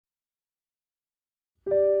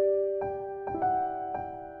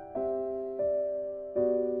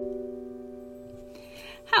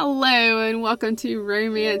Hello and welcome to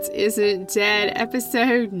Romance Isn't Dead,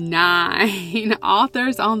 episode 9,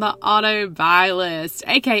 Authors on the Auto Buy List,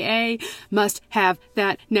 aka Must Have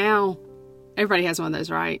That Now. Everybody has one of those,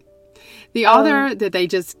 right? The author that they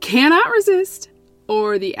just cannot resist,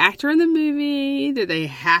 or the actor in the movie that they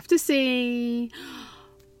have to see.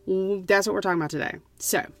 That's what we're talking about today.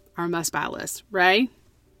 So, our must buy list. Ray,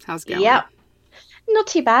 how's it going? Yep. Not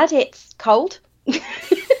too bad. It's cold.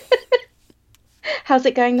 How's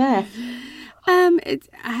it going there? I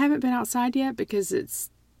haven't been outside yet because it's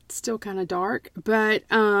still kind of dark, but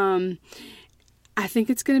I think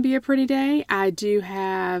it's going to be a pretty day. I do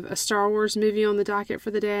have a Star Wars movie on the docket for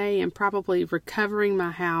the day and probably recovering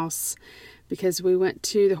my house because we went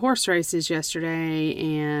to the horse races yesterday,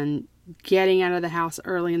 and getting out of the house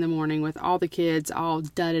early in the morning with all the kids all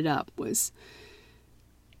dudded up was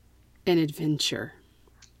an adventure.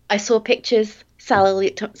 I saw pictures.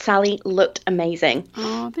 Sally looked amazing.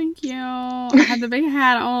 Oh, thank you. I had the big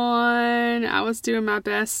hat on. I was doing my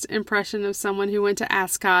best impression of someone who went to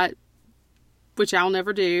Ascot, which I'll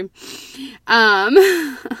never do.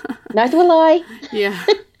 Neither will I. Yeah.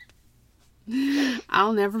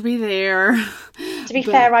 I'll never be there. To be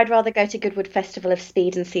fair, I'd rather go to Goodwood Festival of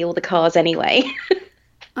Speed and see all the cars anyway.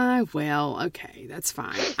 Well, okay, that's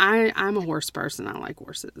fine. I'm a horse person. I like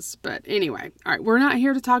horses. But anyway, all right, we're not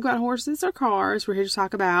here to talk about horses or cars. We're here to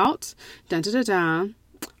talk about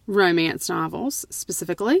romance novels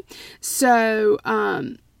specifically. So,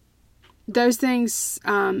 those things,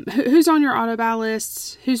 who's on your auto buy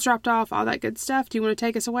list? Who's dropped off? All that good stuff. Do you want to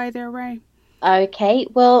take us away there, Ray? Okay,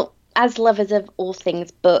 well, as lovers of all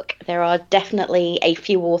things book, there are definitely a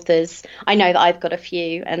few authors. I know that I've got a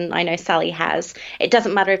few, and I know Sally has. It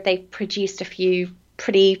doesn't matter if they've produced a few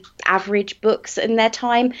pretty average books in their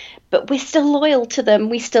time, but we're still loyal to them.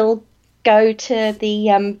 We still go to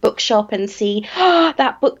the bookshop and see,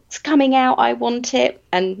 that book's coming out, I want it.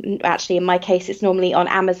 And actually, in my case, it's normally on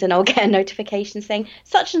Amazon. I'll get a notification saying,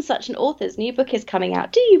 such and such an author's new book is coming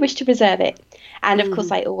out. Do you wish to reserve it? And of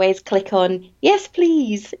course, I always click on, yes,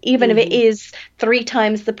 please, even if it is 3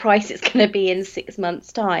 times the price it's going to be in 6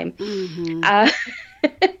 months' time.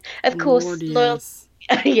 Of course, Lord, yes.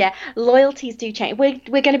 Loyalties do change. We're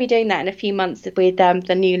going to be doing that in a few months with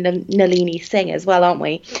the new Nalini Singh as well, aren't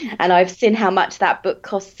we? And I've seen how much that book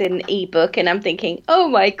costs in ebook, and I'm thinking, oh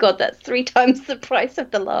my God, that's 3 times the price of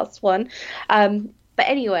the last one. But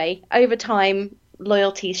anyway, over time,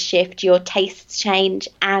 loyalties shift, your tastes change,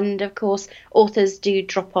 and of course, authors do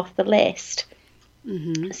drop off the list.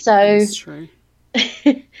 So That's true.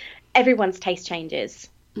 Everyone's taste changes.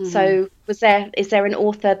 So is there an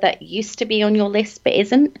author that used to be on your list but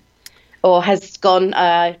isn't, or has gone,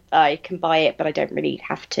 I can buy it but I don't really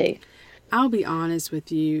have to? I'll be honest with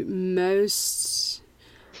you,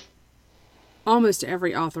 almost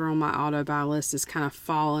every author on my auto buy list has kind of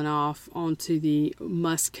fallen off onto the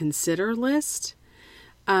must consider list.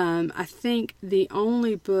 I think the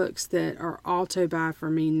only books that are auto buy for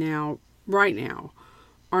me right now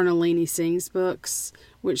are Nalini Singh's books,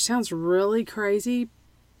 which sounds really crazy,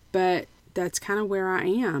 but that's kind of where I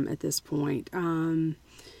am at this point.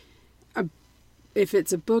 If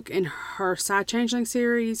it's a book in her Side Changeling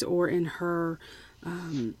series or in her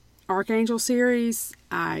Archangel series,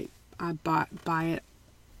 I buy it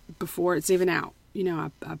before it's even out. You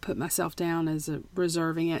know, I put myself down as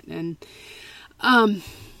reserving it. And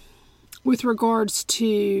with regards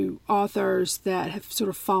to authors that have sort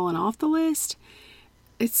of fallen off the list,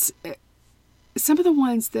 some of the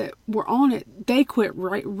ones that were on it, they quit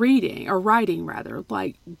writing.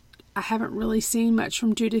 Like, I haven't really seen much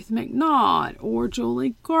from Judith McNaught or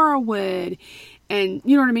Julie Garwood, and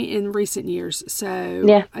you know what I mean, in recent years. So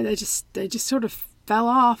yeah, they just sort of fell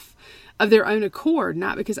off of their own accord,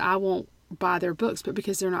 not because I won't buy their books, but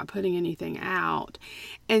because they're not putting anything out.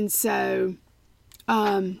 And so,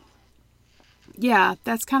 yeah,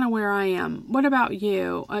 that's kind of where I am. What about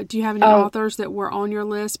you? Do you have any authors that were on your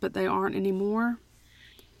list, but they aren't anymore?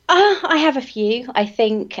 I have a few. I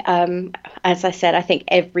think, as I said, I think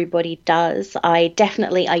everybody does. I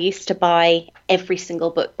used to buy every single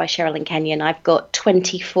book by Sherilyn Kenyon. I've got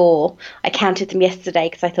 24. I counted them yesterday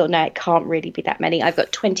because I thought, no, it can't really be that many. I've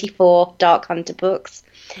got 24 Dark Hunter books.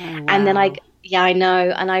 Oh, wow. And then I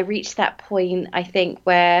know. And I reached that point, I think,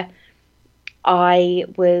 where I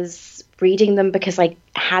was reading them because I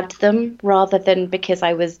had them rather than because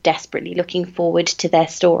I was desperately looking forward to their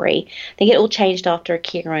story. I think it all changed after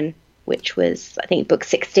Akiran, which was, I think, book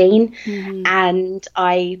 16. And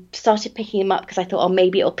I started picking them up because I thought,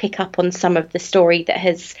 maybe it'll pick up on some of the story that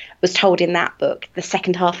was told in that book, the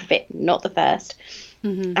second half of it, not the first.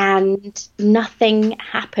 And nothing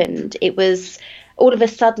happened. It was all of a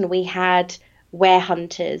sudden we had Were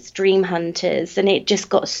Hunters, Dream Hunters, and it just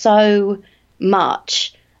got so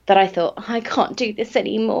much that I thought, I can't do this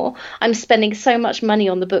anymore. I'm spending so much money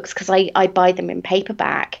on the books because I buy them in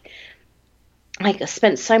paperback. I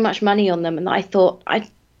spent so much money on them, and I thought,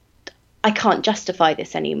 I can't justify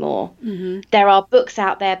this anymore. Mm-hmm. There are books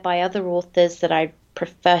out there by other authors that I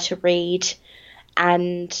prefer to read,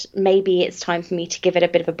 and maybe it's time for me to give it a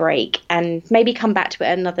bit of a break and maybe come back to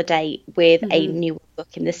it another day with a new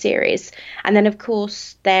book in the series. And then, of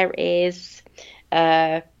course, there is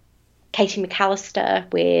Katie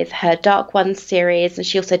McAllister with her Dark One series, and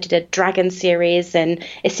she also did a dragon series and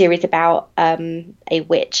a series about a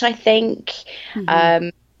witch, I think.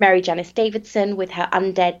 Mary Janice Davidson with her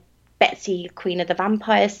Undead Betsy, Queen of the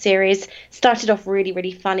Vampires series. Started off really,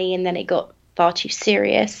 really funny, and then it got far too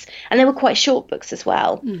serious. And they were quite short books as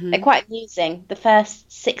well. They're quite amusing. The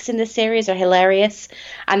first 6 in the series are hilarious,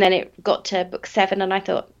 and then it got to book 7, and I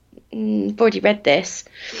thought, I've already read this.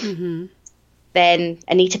 Then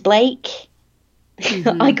Anita Blake.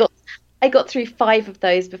 I got through 5 of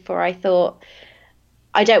those before I thought,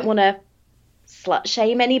 I don't want to slut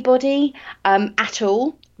shame anybody at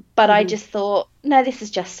all, but I just thought, no, this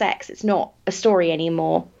is just sex. It's not a story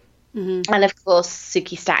anymore. And of course,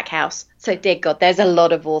 Suki Stackhouse. So, dear God, there's a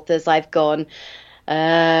lot of authors I've gone,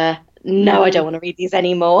 no, I don't want to read these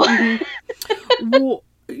anymore. Well,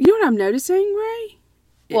 you know what I'm noticing, Ray?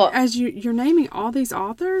 What? As you're naming all these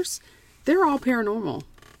authors, they're all paranormal.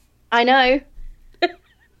 I know.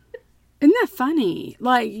 Isn't that funny?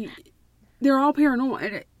 Like, they're all paranormal.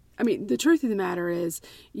 And I mean, the truth of the matter is,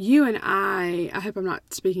 you and I hope I'm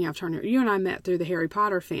not speaking out of turn here, you and I met through the Harry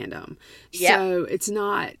Potter fandom. Yep. So it's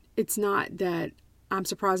not that I'm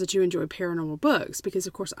surprised that you enjoy paranormal books, because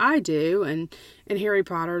of course I do, and Harry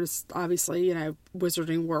Potter is obviously,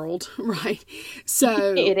 Wizarding World, right?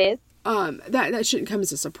 So It is. That shouldn't come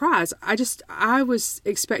as a surprise. I was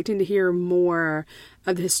expecting to hear more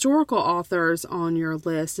of the historical authors on your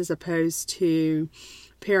list as opposed to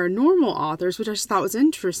paranormal authors, which I just thought was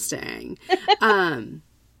interesting.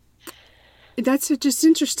 That's just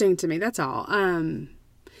interesting to me. That's all. And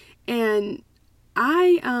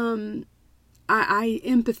I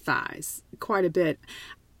empathize quite a bit.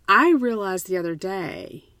 I realized the other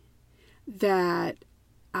day that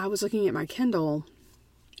I was looking at my Kindle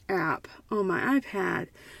app on my iPad,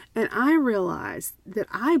 and I realized that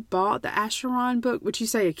I bought the Acheron book, which you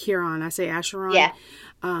say Acheron, I say Acheron. Yeah.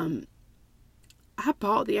 I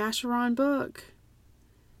bought the Acheron book,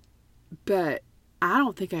 but I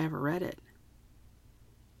don't think I ever read it.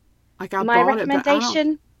 Like, I My bought it, but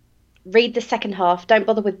recommendation, read the second half. Don't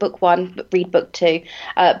bother with book 1, but read book 2.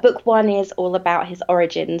 Book 1 is all about his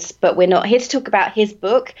origins, but we're not here to talk about his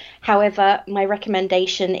book. However, my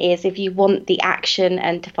recommendation is, if you want the action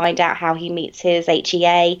and to find out how he meets his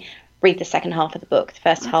HEA, read the second half of the book. The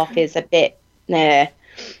first half is a bit, nah.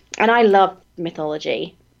 And I love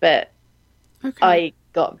mythology, but I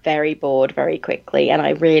got very bored very quickly, and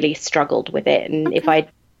I really struggled with it. And if I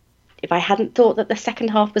hadn't thought that the second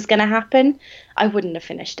half was going to happen, I wouldn't have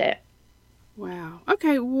finished it. Wow.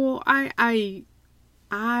 Okay. Well, I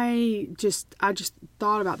just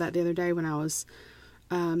thought about that the other day when I was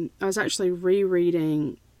actually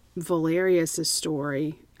rereading Valerius's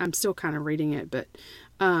story. I'm still kind of reading it, but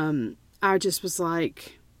I just was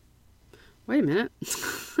like, wait a minute,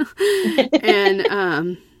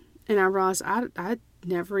 and I realized I'd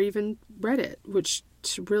never even read it, which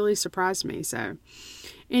really surprised me. So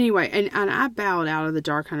anyway, and I bowed out of the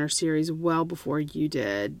Dark Hunter series well before you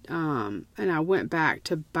did. And I went back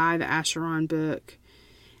to buy the Acheron book,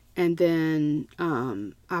 and then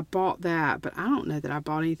I bought that, but I don't know that I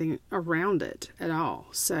bought anything around it at all.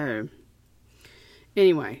 So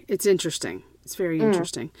anyway, it's interesting. It's very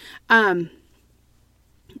interesting.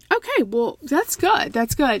 Okay, well, that's good.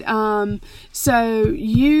 That's good. So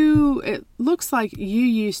it looks like you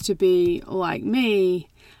used to be like me.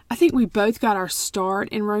 I think we both got our start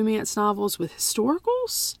in romance novels with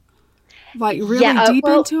historicals. Like, really deep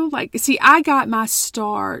into them. Like, see, I got my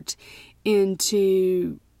start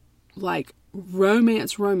into, like,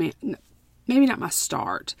 romance. Maybe not my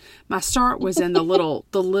start. My start was in the little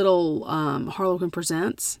Harlequin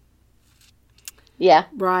Presents. Yeah.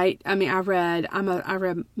 Right. I mean,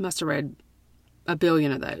 must have read a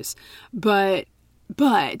billion of those, but,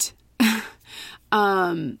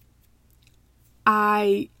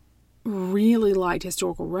 I really liked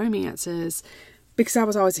historical romances because I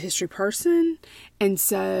was always a history person. And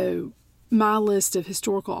so my list of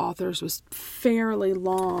historical authors was fairly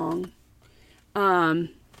long. And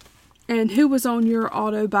And who was on your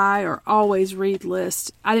auto buy or always read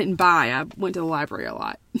list? I didn't buy. I went to the library a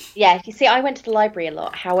lot. Yeah, you see, I went to the library a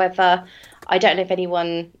lot. However, I don't know if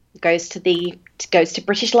anyone goes to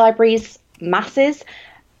British libraries masses,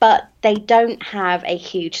 but they don't have a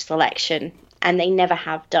huge selection, and they never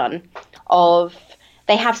have done. Of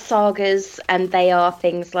They have sagas, and they are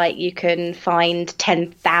things like you can find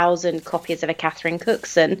 10,000 copies of a Catherine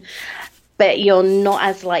Cookson, but you're not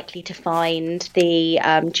as likely to find the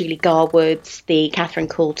Julie Garwoods, the Catherine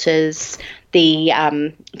Coulters, the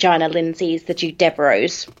Joanna Lindsays, the Jude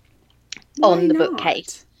Devereuxs on the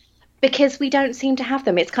bookcase, because we don't seem to have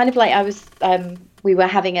them. It's kind of like we were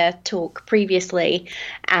having a talk previously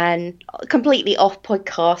and completely off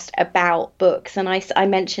podcast about books, and I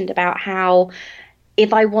mentioned about how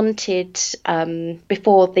if I wanted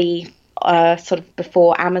before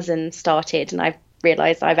Amazon started, and I've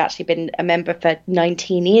realised I've actually been a member for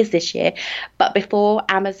 19 years this year, but before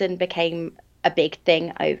Amazon became a big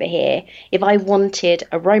thing over here, if I wanted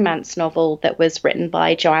a romance novel that was written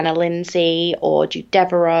by Joanna Lindsay or Jude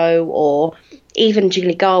Devereux or even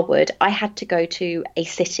Julie Garwood, I had to go to a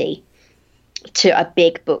city, to a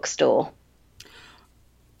big bookstore.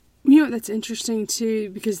 You know, that's interesting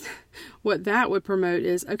too, because what that would promote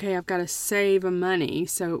is, okay, I've got to save money,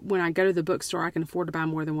 so when I go to the bookstore, I can afford to buy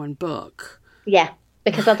more than one book. Yeah,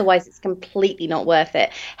 because otherwise it's completely not worth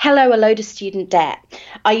it. Hello, a load of student debt.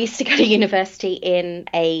 I used to go to university in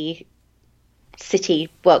a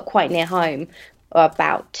city, well, quite near home,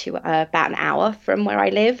 about an hour from where I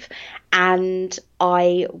live, and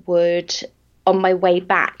I would, on my way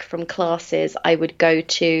back from classes, I would go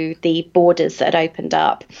to the Borders that had opened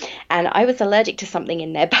up, and I was allergic to something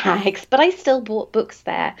in their bags, but I still bought books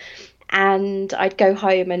there. And I'd go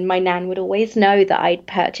home, and my nan would always know that I'd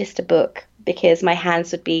purchased a book, because my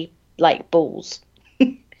hands would be like balls.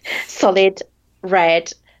 Solid,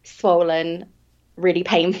 red, swollen, really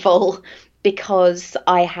painful, because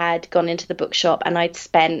I had gone into the bookshop and I'd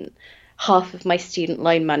spent half of my student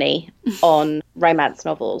loan money on romance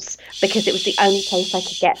novels, because it was the only place I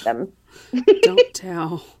could get them. Don't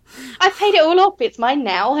tell. I paid it all off. It's mine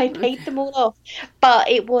now. I paid them all off. But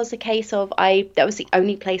it was a case of that was the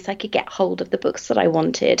only place I could get hold of the books that I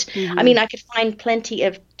wanted. Mm-hmm. I mean, I could find plenty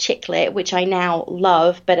of chick lit, which I now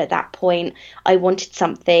love, but at that point I wanted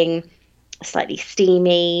something slightly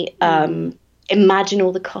steamy, imagine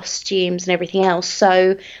all the costumes and everything else.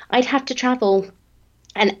 So I'd have to travel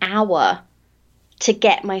an hour to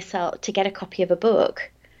get a copy of a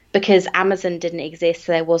book, because Amazon didn't exist,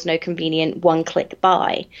 so there was no convenient one-click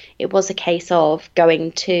buy. It was a case of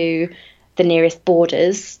going to the nearest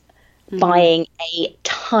Borders, buying a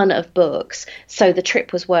ton of books, so the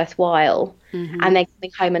trip was worthwhile, and then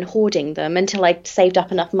coming home and hoarding them until I saved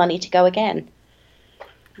up enough money to go again.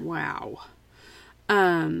 Wow.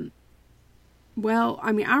 Well,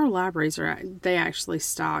 I mean, our libraries they actually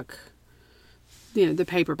stock, the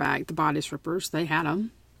paperback, the bodice rippers. They had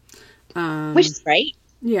them. Which is great.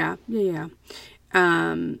 Yeah. They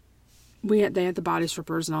had the bodice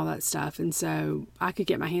rippers and all that stuff, and so I could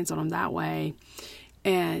get my hands on them that way.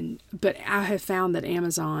 But I have found that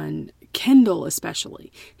Amazon Kindle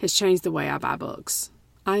especially has changed the way I buy books.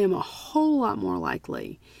 I am a whole lot more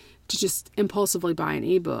likely to just impulsively buy an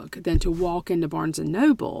ebook than to walk into Barnes and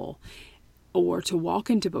Noble or to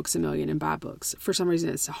walk into Books A Million and buy books. For some reason,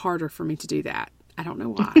 it's harder for me to do that. I don't know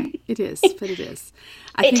why. It is, but it is.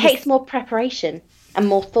 It takes more preparation and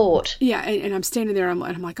more thought. Yeah, and I'm standing there and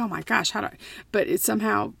I'm like, oh my gosh, how do I? But it's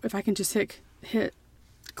somehow, if I can just hit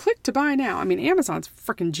click to buy now. I mean, Amazon's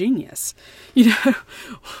freaking genius.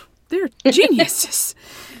 They're geniuses.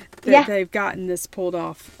 They've gotten this pulled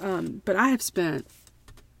off. But I have spent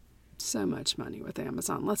so much money with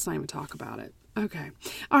Amazon. Let's not even talk about it. Okay.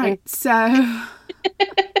 All right. So.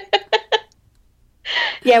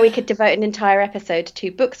 Yeah, we could devote an entire episode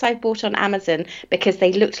to books I bought on Amazon because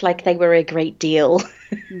they looked like they were a great deal.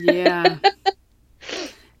 Yeah.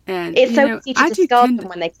 And it's so easy to discard them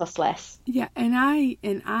when they cost less. Yeah, and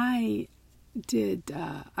I do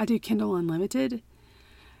Kindle Unlimited.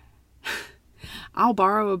 I'll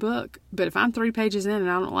borrow a book, but if I'm 3 pages in and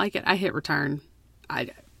I don't like it, I hit return.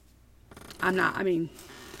 I don't want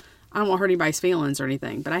to hurt anybody's feelings or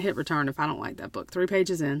anything, but I hit return if I don't like that book 3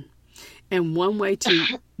 pages in. And one way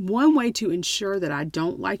to ensure that I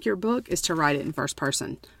don't like your book is to write it in first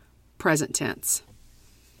person, present tense.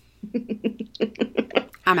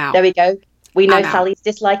 I'm out. There we go. We know Sally's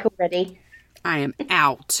dislike already. I am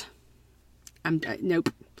out.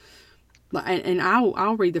 Nope. And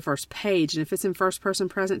I'll read the first page, and if it's in first person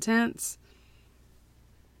present tense,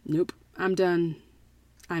 nope, I'm done.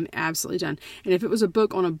 I'm absolutely done. And if it was a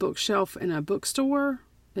book on a bookshelf in a bookstore,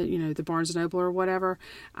 the Barnes & Noble or whatever,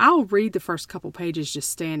 I'll read the first couple pages just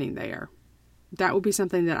standing there. That would be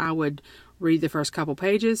something that I would read the first couple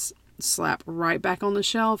pages, slap right back on the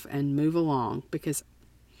shelf, and move along, because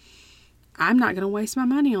I'm not going to waste my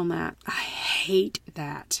money on that. I hate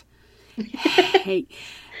that. hate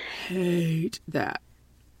that.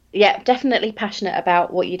 Yeah, definitely passionate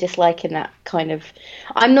about what you dislike in that kind of.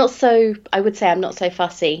 I would say I'm not so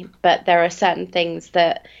fussy, but there are certain things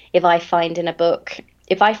that if I find in a book,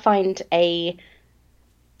 if I find a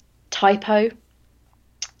typo,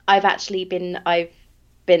 I've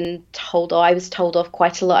been told, or I was told off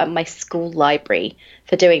quite a lot at my school library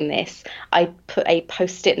for doing this. I put a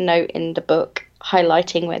post-it note in the book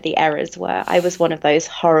highlighting where the errors were. I was one of those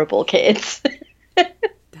horrible kids. That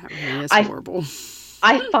really is horrible.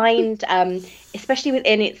 I find, especially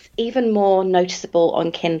and it's even more noticeable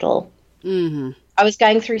on Kindle. Mm-hmm. I was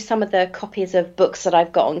going through some of the copies of books that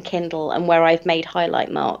I've got on Kindle and where I've made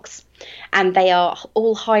highlight marks, and they are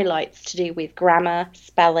all highlights to do with grammar,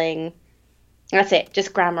 spelling. That's it,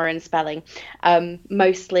 just grammar and spelling.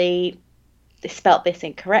 Mostly, they spelt this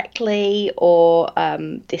incorrectly, or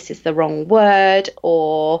this is the wrong word,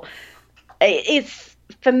 or it's,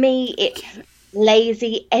 for me, it's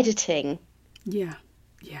lazy editing. Yeah,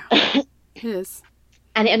 it is.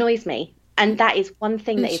 And it annoys me. And that is one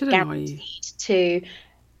thing that is guaranteed to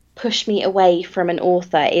push me away from an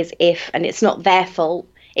author, is if, and it's not their fault,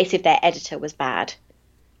 it's if their editor was bad.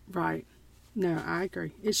 Right. No, I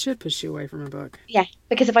agree. It should push you away from a book. Yeah,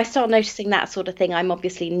 because if I start noticing that sort of thing, I'm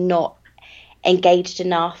obviously not engaged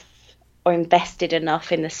enough or invested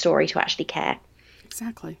enough in the story to actually care.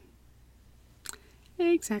 Exactly.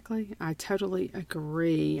 I totally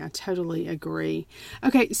agree.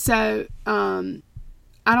 Okay, so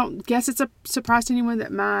I don't guess it's a surprise to anyone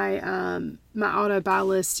that my auto buy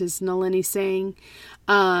list is Nalini Singh,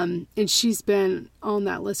 and she's been on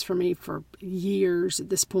that list for me for years at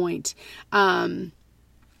this point. And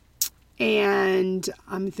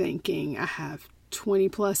I'm thinking I have 20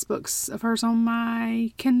 plus books of hers on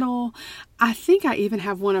my Kindle. I think I even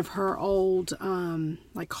have one of her old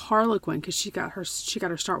like Harlequin, because she got her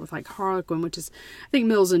start with like Harlequin, which is, I think,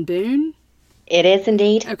 Mills and Boon. It is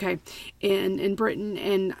indeed. Okay. In Britain,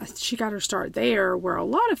 and she got her start there, where a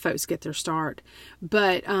lot of folks get their start.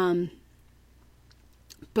 But I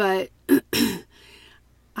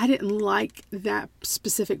didn't like that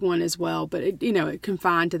specific one as well, but it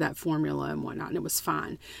confined to that formula and whatnot, and it was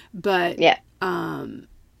fine. But yeah.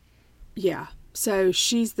 So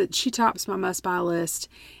she tops my must buy list,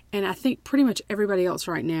 and I think pretty much everybody else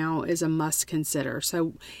right now is a must consider.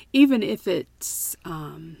 So even if it's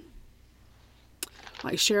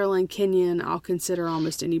like Sherilyn Kenyon, I'll consider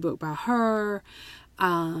almost any book by her.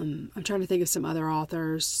 I'm trying to think of some other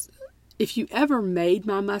authors. If you ever made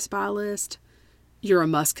my must buy list, you're a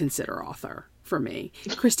must consider author for me.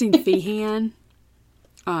 Christine Feehan.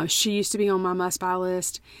 She used to be on my must buy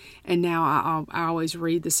list, and now I always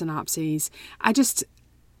read the synopses. I just,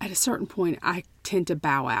 at a certain point, I tend to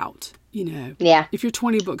bow out, Yeah. If you're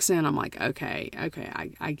 20 books in, I'm like, okay, I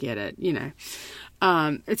get it,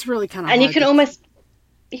 It's really kind of and hard.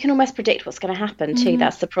 You can almost predict what's going to happen too. Mm-hmm.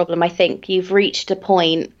 That's the problem. I think you've reached a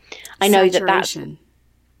point. I know that's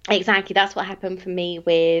exactly, that's what happened for me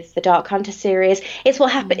with the Dark Hunter series. It's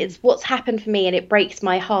what happened. Mm-hmm. It's what's happened for me, and it breaks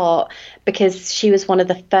my heart, because she was one of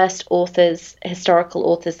the first historical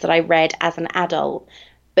authors that I read as an adult.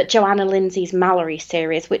 But Joanna Lindsay's Mallory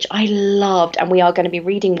series, which I loved, and we are going to be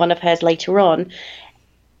reading one of hers later on.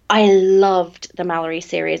 I loved the Mallory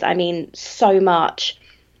series. I mean, so much.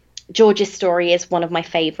 George's story is one of my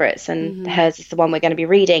favorites, and hers is the one we're going to be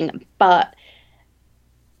reading, but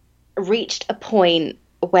reached a point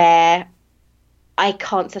where I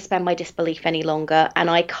can't suspend my disbelief any longer, and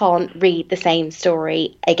I can't read the same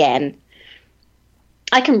story again.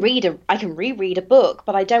 I can reread a book,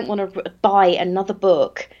 but I don't want to buy another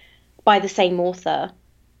book by the same author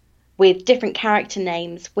with different character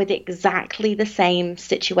names with exactly the same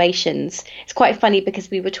situations. It's quite funny, because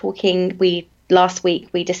last week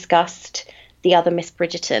we discussed The Other Miss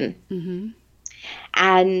Bridgerton. Mm-hmm.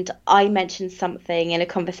 And I mentioned something in a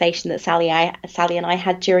conversation that Sally and I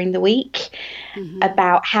had during the week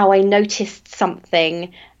about how I noticed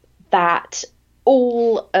something that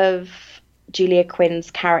all of Julia Quinn's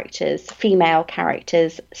characters, female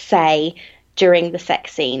characters, say during the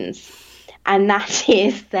sex scenes. And that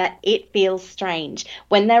is that it feels strange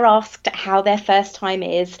when they're asked how their first time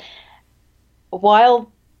is,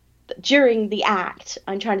 during the act.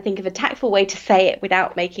 I'm trying to think of a tactful way to say it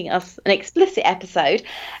without making us an explicit episode.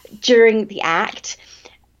 During the act,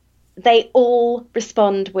 they all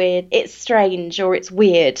respond with, it's strange or it's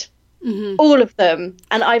weird. All of them.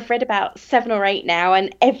 And I've read about 7 or 8 now,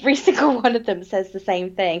 and every single one of them says the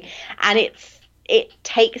same thing. And it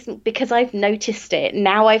takes, because I've noticed it.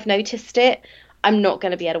 Now I've noticed it, I'm not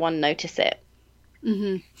going to be able to unnotice it.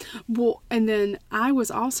 Well, and then I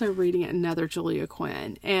was also reading another Julia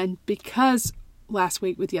Quinn, and because last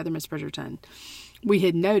week with the other Miss Bridgerton, we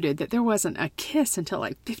had noted that there wasn't a kiss until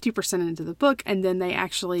like 50% into the book, and then they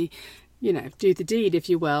actually, do the deed, if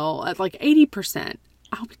you will, at like 80%.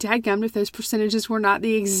 I'll be dadgummed if those percentages were not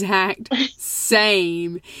the exact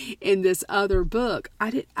same in this other book.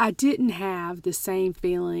 I didn't have the same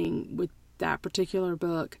feeling with that particular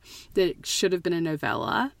book that it should have been a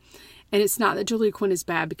novella. And it's not that Julia Quinn is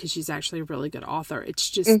bad because she's actually a really good author. It's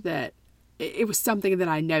just that it was something that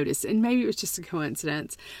I noticed. And maybe it was just a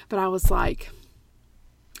coincidence. But I was like,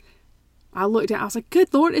 I looked at it, I was like,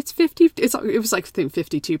 good Lord, it's 50. It was like, I think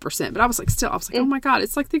 52%. But I was like, oh my God,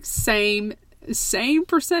 it's like the same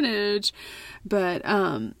percentage. But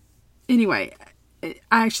anyway, I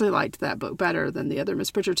actually liked that book better than the other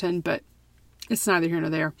Miss Bridgerton. But it's neither here nor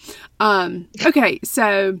there. Okay,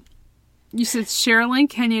 so... You said Sherilyn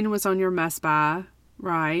Kenyon was on your must-buy,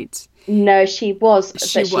 right? No, she was, but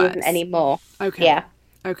she isn't anymore. Okay. Yeah.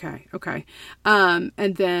 Okay. And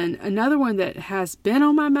then another one that has been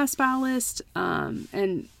on my must-buy list,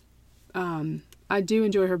 and I do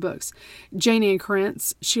enjoy her books, Jane Ann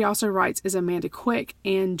Krentz. She also writes as Amanda Quick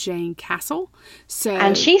and Jane Castle.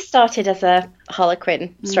 And she started as a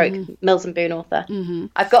Harlequin stroke Mills and Boon author.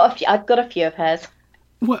 I've got a few of hers.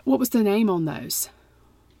 What was the name on those?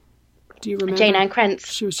 Do you remember? Jane Ann Krentz.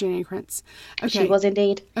 She was Jane Ann Krentz. Okay. She was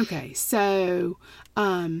indeed. Okay, so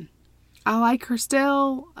I like her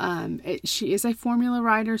still. She is a formula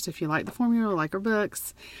writer, so if you like the formula, like her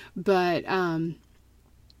books. But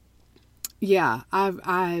yeah,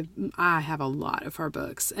 I have a lot of her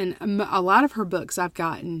books, and a lot of her books I've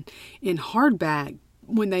gotten in hardback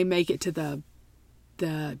when they make it to the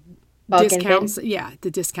discounts. Yeah,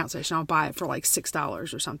 the discount section. I'll buy it for like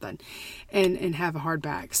 $6 or something, and have a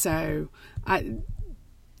hardback. So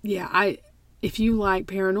if you like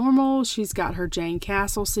paranormal, she's got her Jane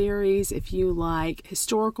Castle series. If you like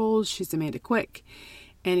historicals, she's Amanda Quick.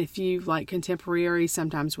 And if you like contemporary,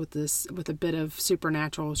 sometimes with a bit of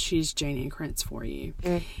supernatural, she's Jane Ann Krentz for you.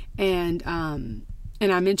 And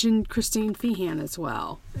I mentioned Christine Feehan as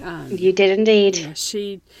well. You did indeed. Yeah,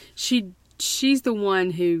 she's the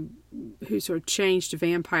one who sort of changed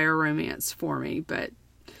vampire romance for me. But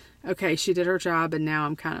okay, she did her job, and now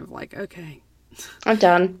I'm kind of like, okay, I'm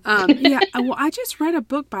done. Yeah. Well, I just read a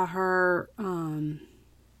book by her,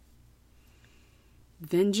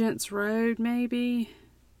 Vengeance Road, maybe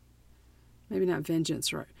not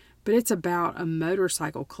Vengeance Road, but it's about a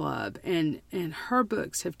motorcycle club, and her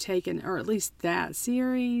books have taken, or at least that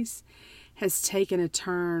series has taken a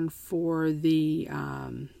turn for the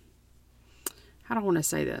I don't want to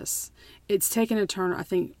say this. It's taken a turn, I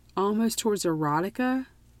think, almost towards erotica,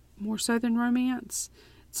 more so than romance.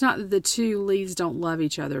 It's not that the two leads don't love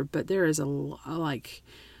each other, but there is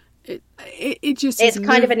it just... It's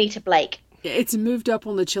kind of Anita Blake. It's moved up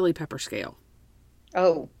on the chili pepper scale.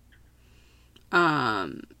 Oh.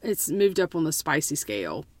 It's moved up on the spicy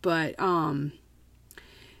scale, but...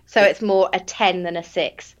 So it's more a 10 than a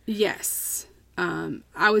 6. Yes.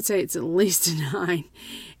 I would say it's at least a 9.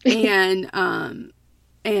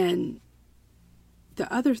 And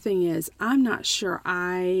the other thing is, I'm not sure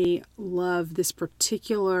I love this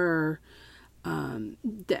particular,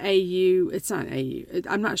 the AU, it's not AU.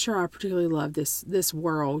 I'm not sure I particularly love this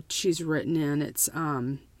world she's written in. It's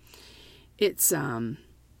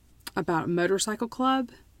about a motorcycle club,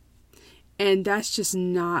 and that's just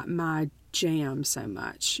not my jam so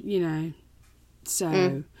much,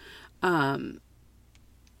 So,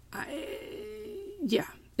 yeah,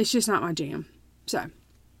 it's just not my jam. So,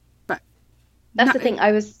 but that's the thing.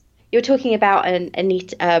 You were talking about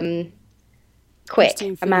Anita, Quick,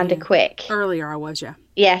 Amanda Quick. Earlier I was, yeah.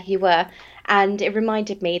 Yeah, you were. And it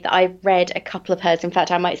reminded me that I read a couple of hers. In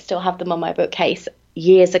fact, I might still have them on my bookcase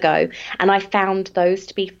years ago. And I found those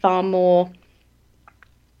to be far more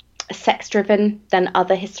sex-driven than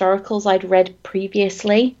other historicals I'd read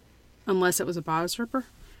previously. Unless it was a bodice ripper?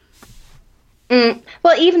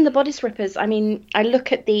 Well, even the bodice rippers, I mean, I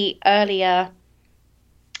look at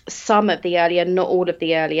some of the earlier, not all of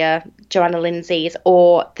the earlier, Joanna Lindsay's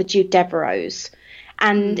or the Jude Devereux's.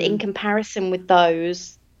 And in comparison with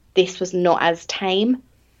those, this was not as tame.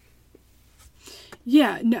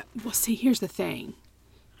 Yeah, no. Well, see, here's the thing.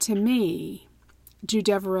 To me, Jude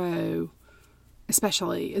Devereux,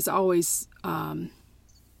 especially, is always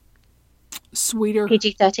sweeter.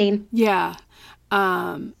 PG-13. Yeah.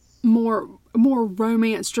 More, more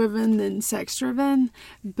romance driven than sex driven,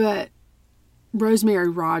 but Rosemary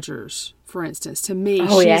Rogers, for instance, to me,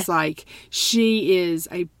 she is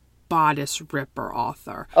a bodice ripper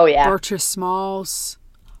author. Oh, yeah. Beatrice Smalls,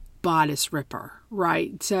 bodice ripper,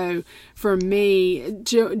 right? So for me,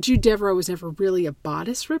 Jude Deveraux was never really a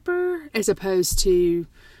bodice ripper as opposed to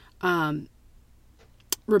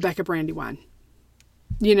Rebecca Brandywine,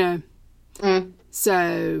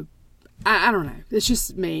 So I don't know. It's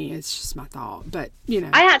just me. It's just my thought. But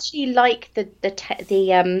I actually like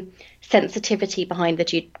the sensitivity behind the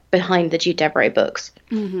Jude Deveraux books.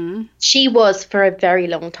 Mm-hmm. She was, for a very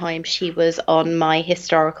long time, she was on my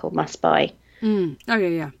historical must buy. Oh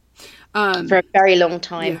yeah. For a very long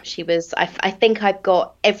time, yeah. She was. I think I've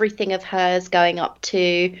got everything of hers going up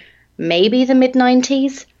to maybe the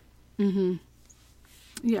mid-90s. Mm-hmm.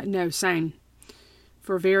 Yeah. No. Same.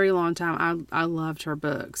 For a very long time, I loved her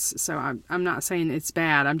books. So I'm not saying it's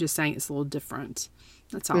bad. I'm just saying it's a little different.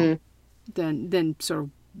 That's all. Than sort of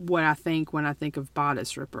what I think when I think of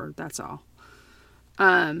bodice ripper. That's all.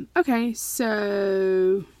 Okay,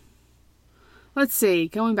 so let's see.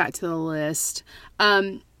 Going back to the list. All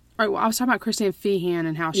right. Well, I was talking about Christine Feehan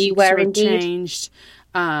and how she sort of changed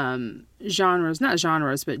not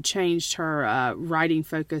genres, but changed her writing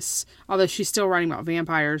focus, although she's still writing about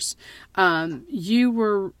vampires. You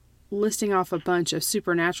were listing off a bunch of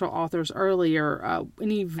supernatural authors earlier.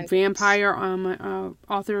 Any vampire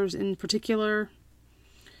authors in particular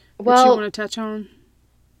that you want to touch on?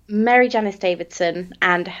 Mary Janice Davidson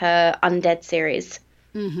and her Undead series,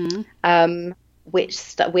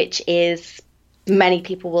 which is... many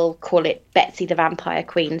people will call it Betsy the Vampire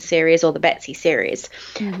Queen series or the Betsy series.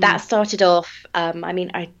 That started off, I'm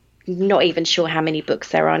not even sure how many books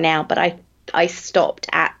there are now, but I stopped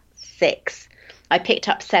at 6. I picked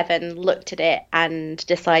up 7, looked at it, and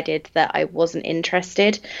decided that I wasn't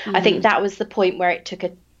interested. I think that was the point where it took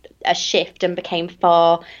a shift and became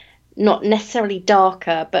far, not necessarily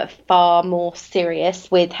darker, but far more serious,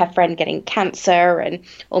 with her friend getting cancer and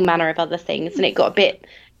all manner of other things. And it got a bit...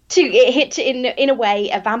 it hit in a way,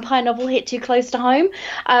 a vampire novel hit too close to home.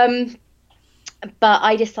 But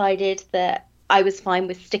I decided that I was fine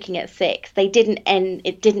with sticking at 6. It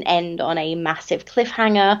didn't end on a massive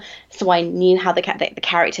cliffhanger, so I knew how the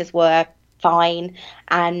characters were fine,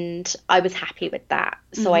 and I was happy with that.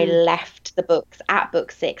 So I left the books at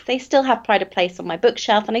book 6. They still have pride of place on my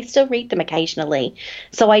bookshelf, and I still read them occasionally.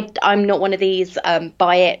 So I'm not one of these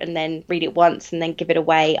buy it and then read it once and then give it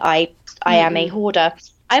away. I am a hoarder.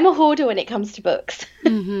 I'm a hoarder when it comes to books.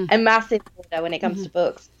 A massive hoarder when it comes to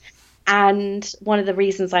books. And one of the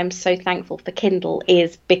reasons I'm so thankful for Kindle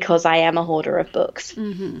is because I am a hoarder of books.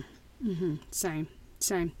 Same.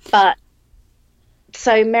 But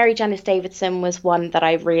so Mary Janice Davidson was one that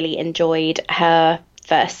I really enjoyed, her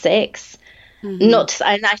first 6. And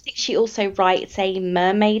I think she also writes a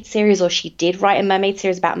mermaid series, or she did write a mermaid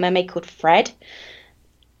series about a mermaid called Fred.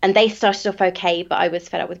 And they started off okay, but I was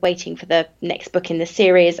fed up with waiting for the next book in the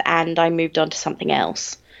series, and I moved on to something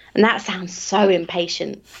else. And that sounds so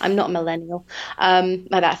impatient. I'm not a millennial.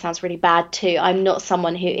 That sounds really bad too. I'm not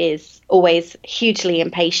someone who is always hugely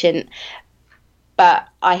impatient, but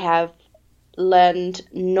I have learned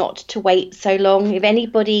not to wait so long. If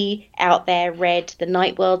anybody out there read the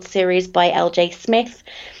Night World series by L.J. Smith,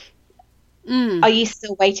 are you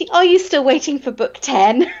still waiting? Are you still waiting for book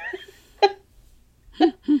 10?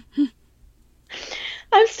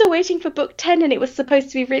 I'm still waiting for book 10, and it was supposed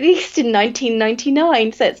to be released in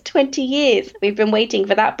 1999, so it's 20 years we've been waiting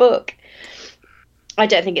for that book. I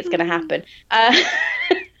don't think it's going to happen.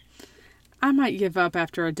 I might give up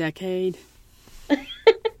after a decade.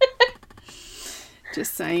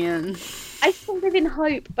 Just saying. I still live in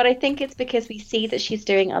hope, but I think it's because we see that she's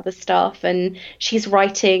doing other stuff, and she's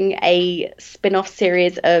writing a spin-off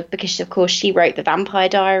series because of course she wrote the Vampire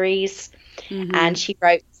Diaries, and she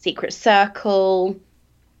wrote Secret Circle,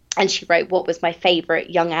 and she wrote what was my favourite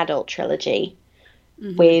young adult trilogy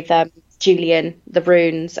with Julian, The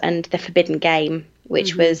Runes, and The Forbidden Game,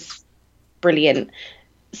 which was brilliant.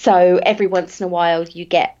 So every once in a while you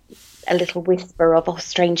get a little whisper of,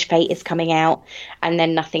 Strange Fate is coming out, and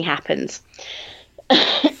then nothing happens.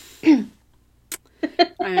 I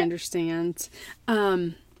understand.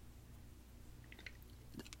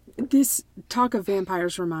 This talk of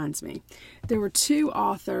vampires reminds me. There were 2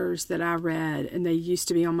 authors that I read, and they used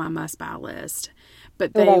to be on my must-buy list.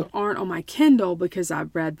 But they aren't on my Kindle because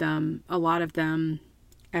I've read them, a lot of them,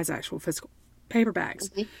 as actual physical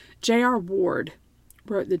paperbacks. J.R. Ward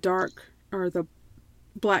wrote the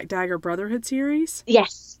Black Dagger Brotherhood series.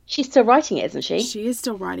 Yes. She's still writing it, isn't she? She is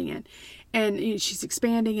still writing it. And she's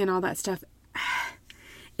expanding and all that stuff.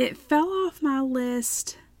 It fell off my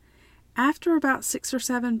list after about 6 or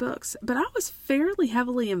 7 books, but I was fairly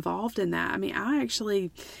heavily involved in that. I mean, I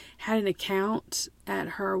actually had an account at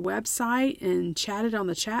her website and chatted on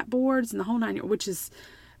the chat boards and the whole 9, which is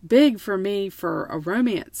big for me for a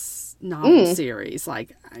romance novel series.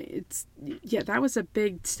 Like, that was a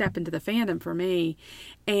big step into the fandom for me.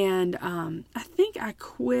 And I think I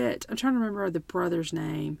quit. I'm trying to remember the brother's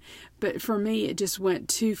name, but for me, it just went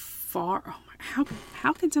too far. Oh my,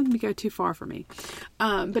 how can something go too far for me?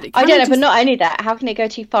 But I don't know. But not only that, how can it go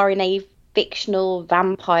too far in a fictional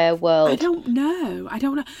vampire world? I don't know.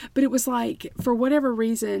 But it was like, for whatever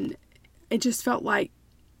reason, it just felt a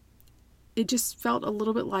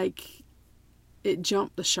little bit like it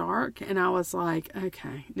jumped the shark, and I was like,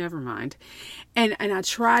 okay, never mind. And I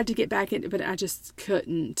tried to get back into it, but I just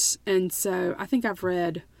couldn't. And so I think I've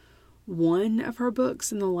read one of her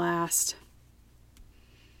books in the last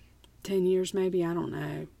 10 years, maybe. I don't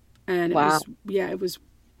know. And it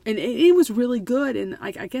was really good. And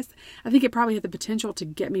I think it probably had the potential to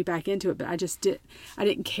get me back into it, but I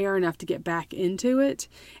didn't care enough to get back into it.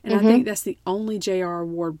 And I think that's the only J.R.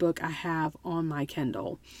 Ward book I have on my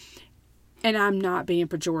Kindle. And I'm not being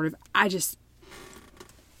pejorative.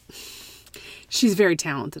 She's a very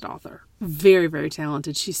talented author. Very, very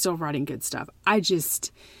talented. She's still writing good stuff.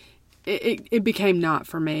 It became not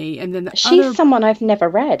for me. And then she's someone I've never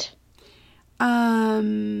read.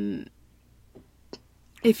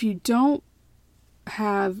 If you don't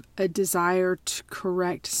have a desire to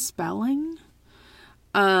correct spelling,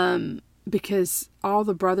 because all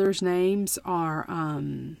the brothers' names are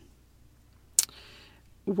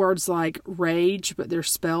words like rage, but they're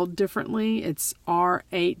spelled differently. It's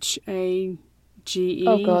Rhage.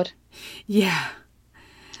 Oh, God. Yeah.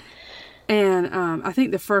 And I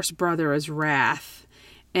think the first brother is Wrath,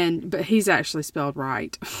 but he's actually spelled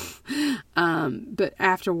right. But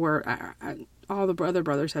afterward, all the other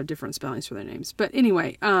brothers have different spellings for their names. But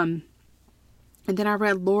anyway, and then I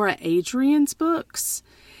read Laura Adrian's books,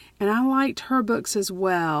 and I liked her books as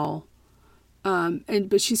well.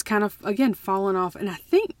 But she's kind of, again, fallen off. And I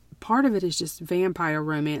think part of it is just vampire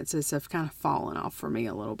romances have kind of fallen off for me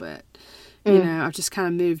a little bit. You know, I've just kind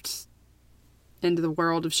of moved into the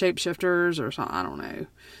world of shapeshifters or something. I don't know.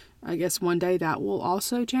 I guess one day that will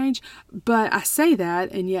also change. But I say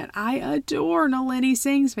that, and yet I adore Nalini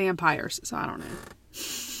Singh's vampires. So I don't know.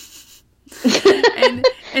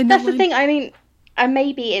 and that's the thing. I mean,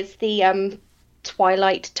 maybe it's the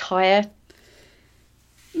Twilight tire.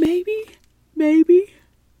 Maybe.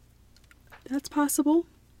 That's possible.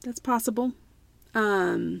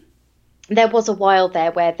 There was a while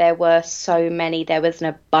there where there were so many. There was an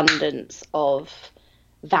abundance of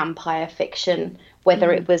vampire fiction,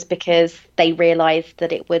 whether it was because they realised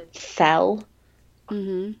that it would sell.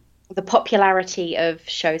 Mm-hmm. The popularity of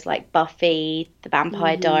shows like Buffy, The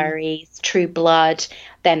Vampire Diaries, True Blood,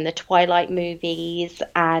 then the Twilight movies,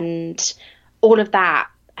 and all of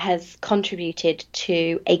that has contributed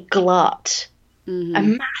to a glut, a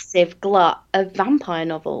massive glut of vampire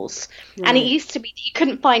novels. Right. And it used to be that you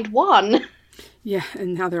couldn't find one. Yeah,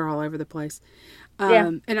 and now they're all over the place.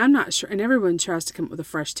 And I'm not sure, and everyone tries to come up with a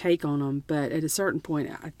fresh take on them, but at a certain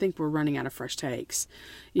point, I think we're running out of fresh takes.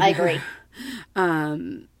 I agree.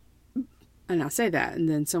 And I say that, and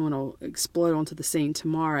then someone will explode onto the scene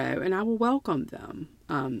tomorrow, and I will welcome them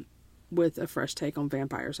with a fresh take on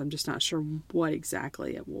vampires. I'm just not sure what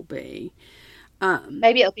exactly it will be.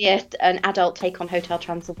 Maybe it'll be an adult take on Hotel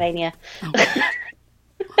Transylvania. Oh.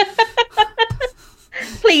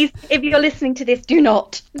 Please, if you're listening to this, do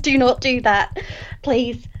not do that.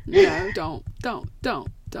 Please. No, don't.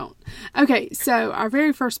 Okay, so our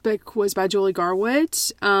very first book was by Julie Garwood.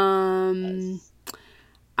 I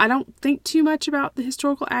don't think too much about the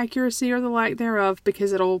historical accuracy or the lack thereof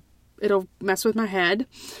because it'll mess with my head.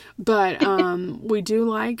 But we do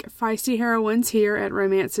like feisty heroines here at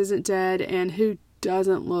Romance Isn't Dead, and who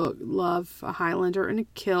doesn't love a Highlander in a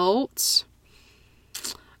kilt?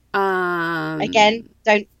 Again,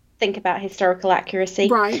 don't think about historical accuracy.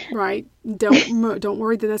 Right. Don't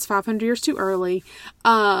worry that that's 500 years too early.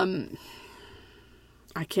 I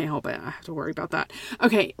can't help it. I have to worry about that.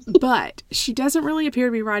 Okay, but she doesn't really appear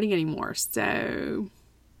to be writing anymore, so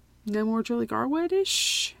no more Julie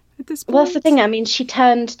Garwood-ish at this point. Well, that's the thing. I mean,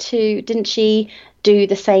 didn't she do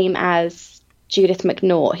the same as Judith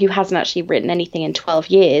McNaught, who hasn't actually written anything in 12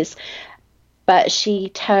 years, but she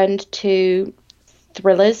turned to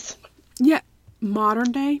thrillers. Yeah,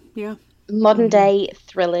 modern day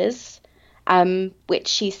thrillers, which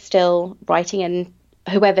she's still writing, and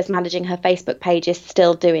whoever's managing her Facebook page is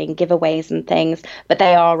still doing giveaways and things, but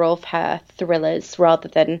they are of her thrillers rather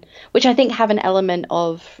than, which I think have an element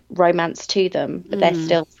of romance to them, but they're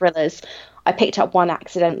still thrillers. I picked up one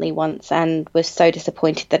accidentally once and was so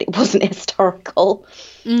disappointed that it wasn't historical.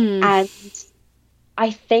 And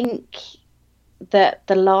I think that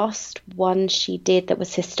the last one she did that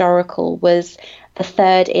was historical was the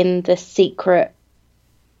third in the Secret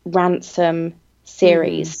Ransom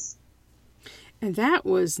series. And that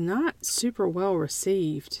was not super well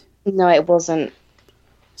received. No, it wasn't.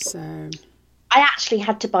 So I actually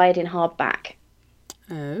had to buy it in hardback.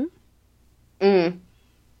 Oh.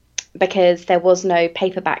 Because there was no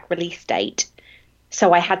paperback release date.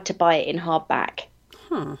 So I had to buy it in hardback.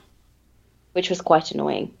 Huh. Which was quite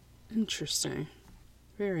annoying. Interesting.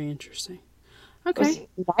 Very interesting. Okay. It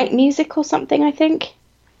was light music or something, I think.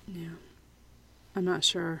 Yeah. I'm not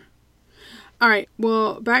sure. All right.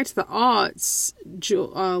 Well, back to the aughts.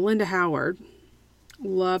 Linda Howard.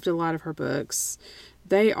 Loved a lot of her books.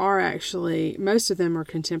 They are actually, most of them are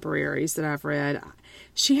contemporaries that I've read.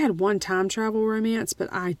 She had one time travel romance,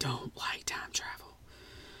 but I don't like time travel.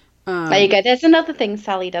 There you go. There's another thing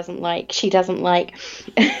Sally doesn't like. She doesn't like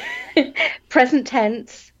present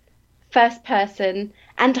tense, first person,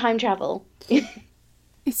 and time travel.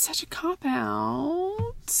 It's such a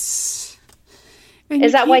cop-out. Is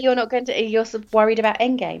that why you're worried about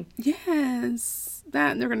Endgame? Yes.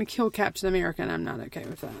 That, and they're going to kill Captain America, and I'm not okay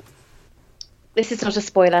with that. This is not a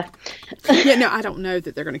spoiler. Yeah, no, I don't know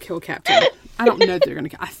that they're going to kill Captain. I don't know that they're going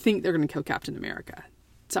to. I think they're going to kill Captain America.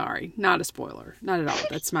 Sorry, not a spoiler, not at all.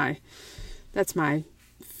 That's my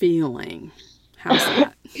feeling. How's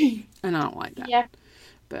that? And I don't like that. Yeah.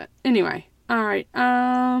 But anyway, all right.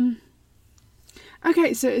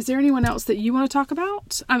 Okay, so is there anyone else that you want to talk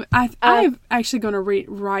about? I'm actually going to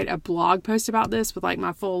write a blog post about this with like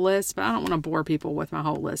my full list, but I don't want to bore people with my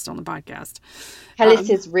whole list on the podcast. Her list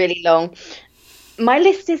is really long. My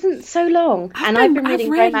list isn't so long, I've been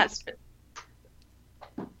reading romance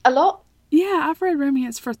a lot. Yeah, I've read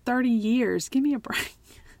romance for 30 years. Give me a break.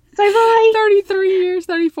 So have I. 33 years,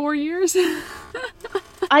 34 years.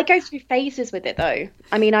 I go through phases with it though.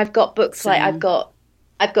 I mean, I've got books like I've got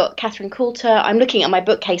Catherine Coulter. I'm looking at my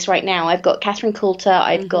bookcase right now. I've got Catherine Coulter.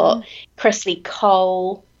 I've got Cressley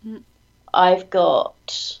Cole. I've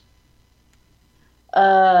got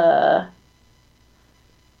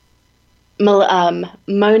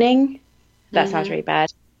Moaning. That sounds really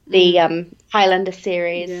bad. The Highlander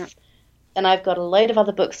series. Yeah. Then I've got a load of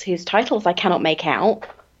other books whose titles I cannot make out.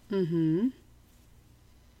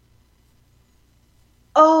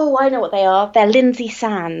 Oh, I know what they are. They're Lindsay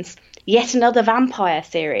Sands. Yet another vampire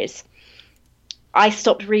series. I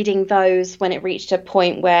stopped reading those when it reached a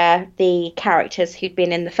point where the characters who'd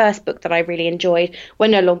been in the first book that I really enjoyed were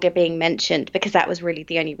no longer being mentioned, because that was really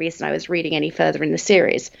the only reason I was reading any further in the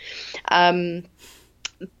series. And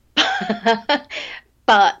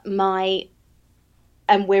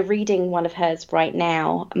we're reading one of hers right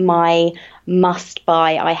now. My must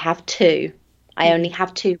buy, I have two. I only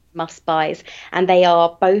have two must buys, and they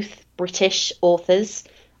are both British authors,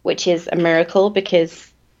 which is a miracle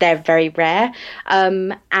because they're very rare.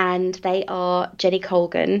 And they are Jenny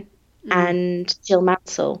Colgan and Jill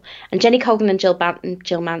Mansell. And Jenny Colgan and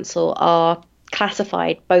Jill Mansell are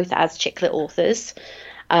classified both as chick lit authors,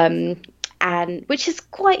 and which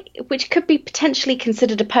could be potentially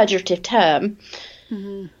considered a pejorative term.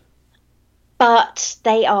 But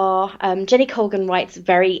they are, Jenny Colgan writes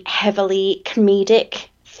very heavily comedic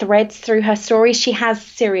threads through her stories. She has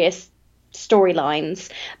serious storylines,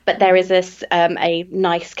 but there is a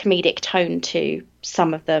nice comedic tone to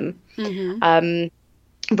some of them.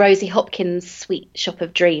 Rosie Hopkins' Sweet Shop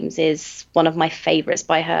of Dreams is one of my favourites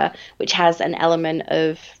by her, which has an element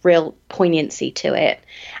of real poignancy to it.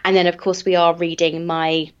 And then, of course, we are reading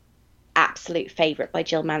my absolute favourite by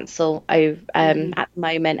Jill Mansell at the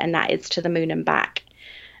moment, and that is To the Moon and Back,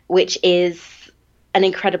 which is an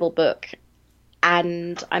incredible book,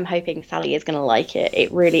 and I'm hoping Sally is going to like it.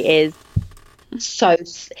 It really is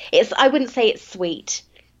I wouldn't say it's sweet,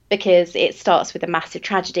 because it starts with a massive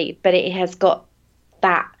tragedy, but it has got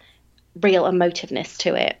that real emotiveness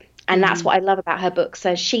to it, and that's what I love about her books.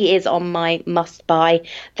 So she is on my must buy.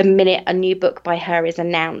 The minute a new book by her is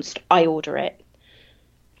announced, I order it.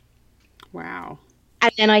 Wow.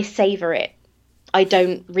 And then I savor it. I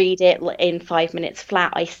don't read it in 5 minutes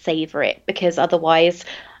flat. I savor it, because I don't want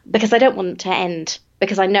it to end,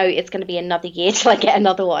 because I know it's going to be another year till I get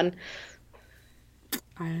another one.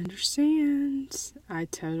 I understand. I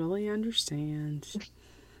totally understand.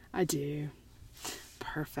 I do.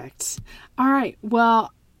 Perfect. All right.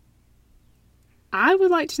 Well, I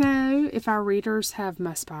would like to know if our readers have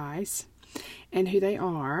must-buys and who they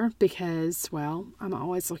are, because, well, I'm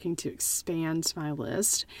always looking to expand my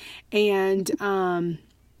list. And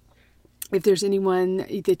if there's anyone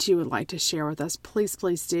that you would like to share with us, please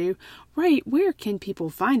do. Ray, where can people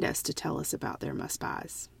find us to tell us about their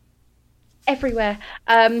must-buys? Everywhere.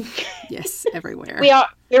 Yes, everywhere.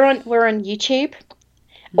 We're on YouTube.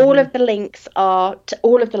 Mm-hmm. All of the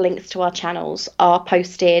links to our channels are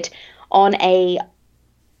posted on a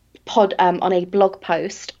blog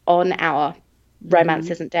post on our Romance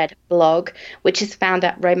Isn't Dead blog, which is found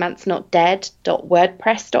at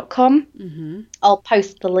romancenotdead.wordpress.com. Mm-hmm. I'll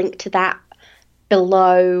post the link to that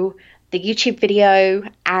below the YouTube video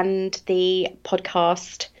and the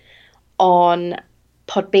podcast on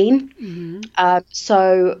Podbean. Mm-hmm.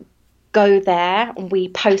 So go there. We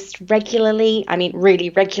post regularly, really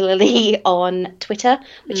regularly, on Twitter,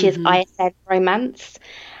 which is ISN Romance.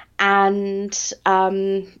 And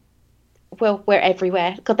well, we're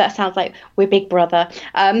everywhere. God, that sounds like we're Big Brother.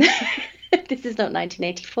 This is not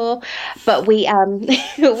 1984, but we are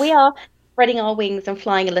spreading our wings and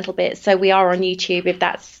flying a little bit. So we are on YouTube if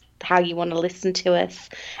that's how you want to listen to us,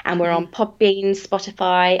 and we're on Podbean,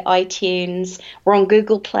 Spotify, iTunes. We're on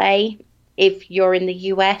Google Play. If you're in the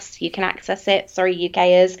US, you can access it. Sorry,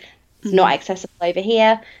 UKers, it's not accessible over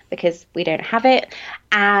here because we don't have it.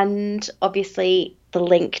 And obviously, the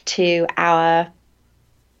link to our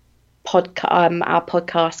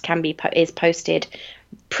podcast is posted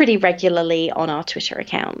pretty regularly on our Twitter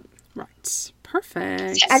account. Right.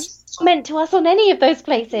 Perfect. And comment to us on any of those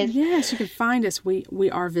places. Yes, you can find us. We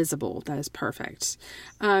are visible. That is perfect.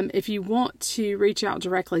 If you want to reach out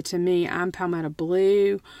directly to me, I'm Palmetto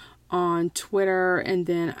Blue on Twitter, and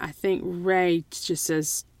then I think Ray just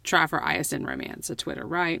says try for ISN Romance at Twitter,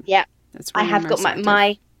 right? Yeah. That's where I have got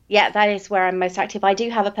my that is where I'm most active. I do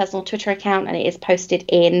have a personal Twitter account, and it is posted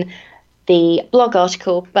in the blog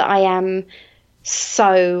article, but I am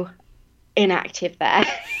so inactive there.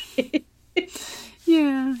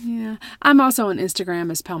 Yeah. I'm also on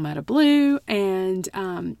Instagram as Palmetto Blue, and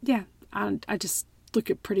I just look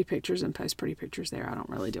at pretty pictures and post pretty pictures there. I don't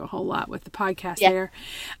really do a whole lot with the podcast there.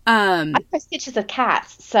 I post pictures of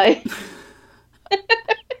cats, so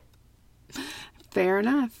Fair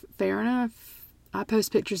enough. I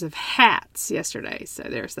post pictures of hats yesterday, so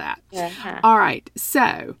there's that. Yeah. All right,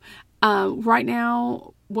 so right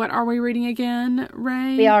now, what are we reading again,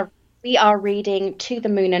 Ray? We are reading To the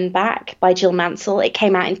Moon and Back by Jill Mansell. It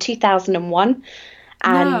came out in 2001.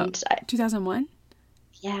 And 2001?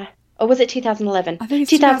 Yeah. Or was it 2011? I think it's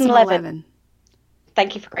 2011.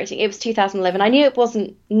 Thank you for correcting. It was 2011. I knew it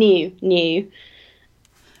wasn't new.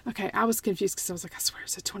 Okay, I was confused because I was like, I swear it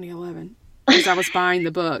said 2011. Because I was buying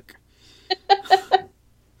the book.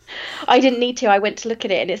 I didn't need to. I went to look at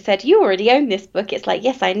it and it said, you already own this book. It's like,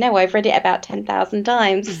 yes, I know. I've read it about 10,000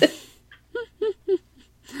 times.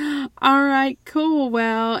 All right, cool.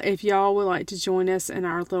 Well, if y'all would like to join us in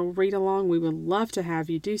our little read along, we would love to have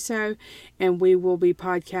you do so. And we will be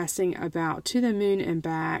podcasting about To the Moon and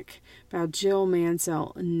Back by Jill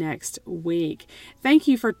Mansell next week. Thank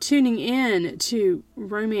you for tuning in to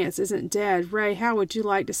Romance Isn't Dead. Ray, how would you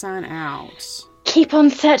like to sign out? Keep on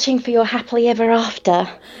searching for your happily ever after.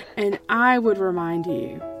 And I would remind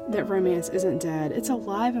you that romance isn't dead. It's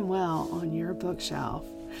alive and well on your bookshelf.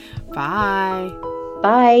 Bye.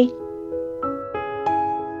 Bye.